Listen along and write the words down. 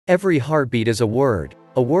Every heartbeat is a word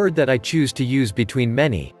that I choose to use between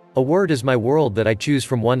many. A word is my world that I choose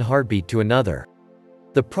from one heartbeat to another.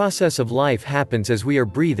 The process of life happens as we are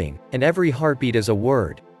breathing, and every heartbeat is a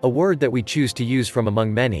word that we choose to use from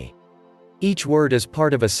among many. Each word is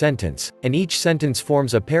part of a sentence, and each sentence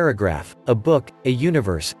forms a paragraph, a book, a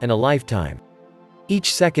universe, and a lifetime.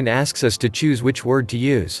 Each second asks us to choose which word to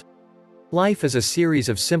use. Life is a series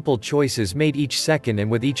of simple choices made each second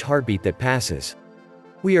and with each heartbeat that passes.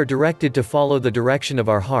 We are directed to follow the direction of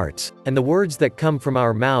our hearts, and the words that come from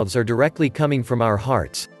our mouths are directly coming from our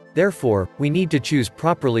hearts. Therefore, we need to choose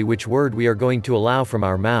properly which word we are going to allow from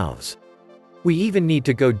our mouths. We even need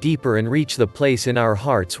to go deeper and reach the place in our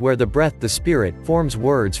hearts where the breath, the Spirit, forms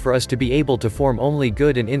words for us to be able to form only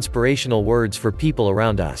good and inspirational words for people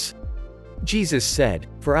around us. Jesus said,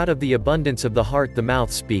 "For out of the abundance of the heart the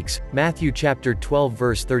mouth speaks," Matthew chapter 12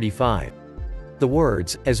 verse 35. The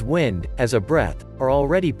words, as wind, as a breath, are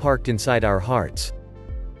already parked inside our hearts.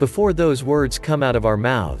 Before those words come out of our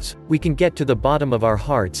mouths, we can get to the bottom of our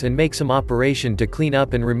hearts and make some operation to clean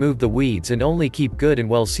up and remove the weeds and only keep good and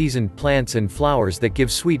well-seasoned plants and flowers that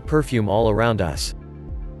give sweet perfume all around us.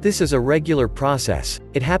 This is a regular process.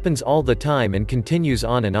 It happens all the time and continues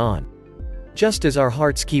on and on. Just as our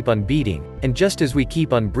hearts keep on beating, and just as we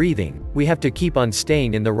keep on breathing, we have to keep on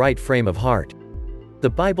staying in the right frame of heart. The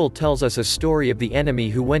Bible tells us a story of the enemy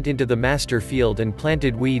who went into the master field and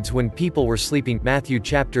planted weeds when people were sleeping, Matthew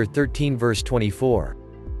chapter 13 verse 24.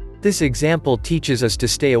 This example teaches us to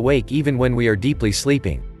stay awake even when we are deeply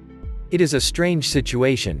sleeping. It is a strange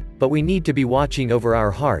situation, but we need to be watching over our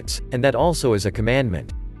hearts, and that also is a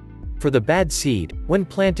commandment. For the bad seed, when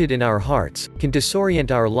planted in our hearts, can disorient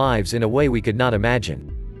our lives in a way we could not imagine.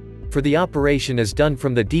 For the operation is done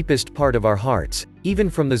from the deepest part of our hearts, even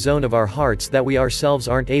from the zone of our hearts that we ourselves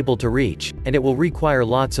aren't able to reach, and it will require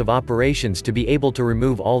lots of operations to be able to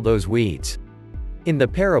remove all those weeds. In the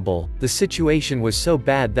parable, the situation was so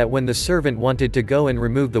bad that when the servant wanted to go and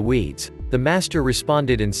remove the weeds, the master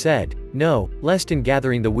responded and said, "No, lest in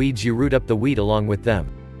gathering the weeds you root up the wheat along with them.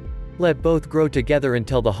 Let both grow together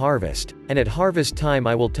until the harvest, and at harvest time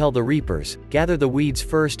I will tell the reapers, gather the weeds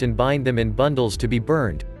first and bind them in bundles to be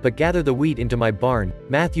burned, but gather the wheat into my barn."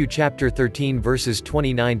 Matthew chapter 13 verses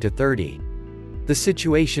 29 to 30. The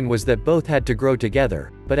situation was that both had to grow together,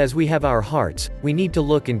 but as we have our hearts, we need to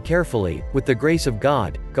look and carefully, with the grace of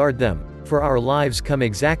God, guard them, for our lives come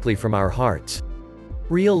exactly from our hearts.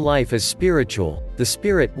 Real life is spiritual. The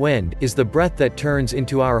Spirit, wind, is the breath that turns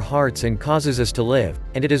into our hearts and causes us to live,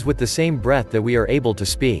 and it is with the same breath that we are able to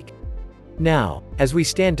speak. Now, as we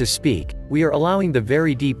stand to speak, we are allowing the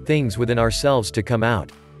very deep things within ourselves to come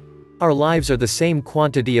out. Our lives are the same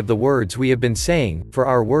quantity of the words we have been saying, for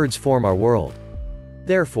our words form our world.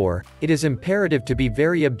 Therefore, it is imperative to be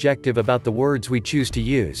very objective about the words we choose to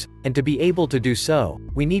use, and to be able to do so,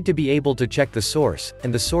 we need to be able to check the source,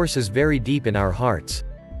 and the source is very deep in our hearts.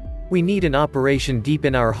 We need an operation deep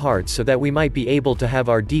in our hearts so that we might be able to have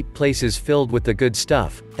our deep places filled with the good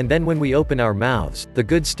stuff, and then when we open our mouths, the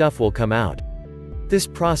good stuff will come out. This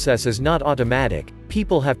process is not automatic.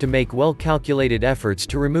 People have to make well-calculated efforts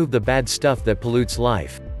to remove the bad stuff that pollutes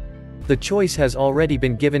life. The choice has already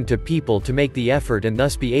been given to people to make the effort and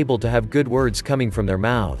thus be able to have good words coming from their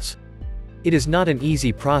mouths. It is not an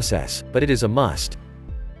easy process, but it is a must.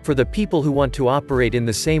 For the people who want to operate in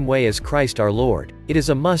the same way as Christ our Lord, it is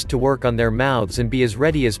a must to work on their mouths and be as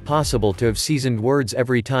ready as possible to have seasoned words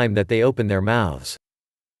every time that they open their mouths.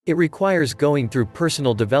 It requires going through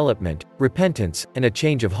personal development, repentance, and a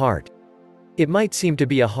change of heart. It might seem to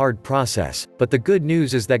be a hard process, but the good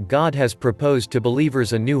news is that God has proposed to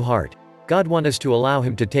believers a new heart. God wants us to allow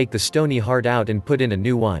Him to take the stony heart out and put in a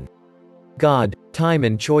new one. God, Time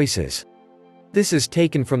and Choices. This is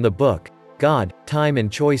taken from the book, God, Time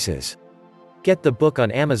and Choices. Get the book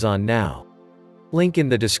on Amazon now. Link in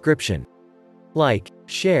the description. Like,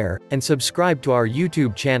 share, and subscribe to our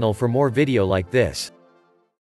YouTube channel for more video like this.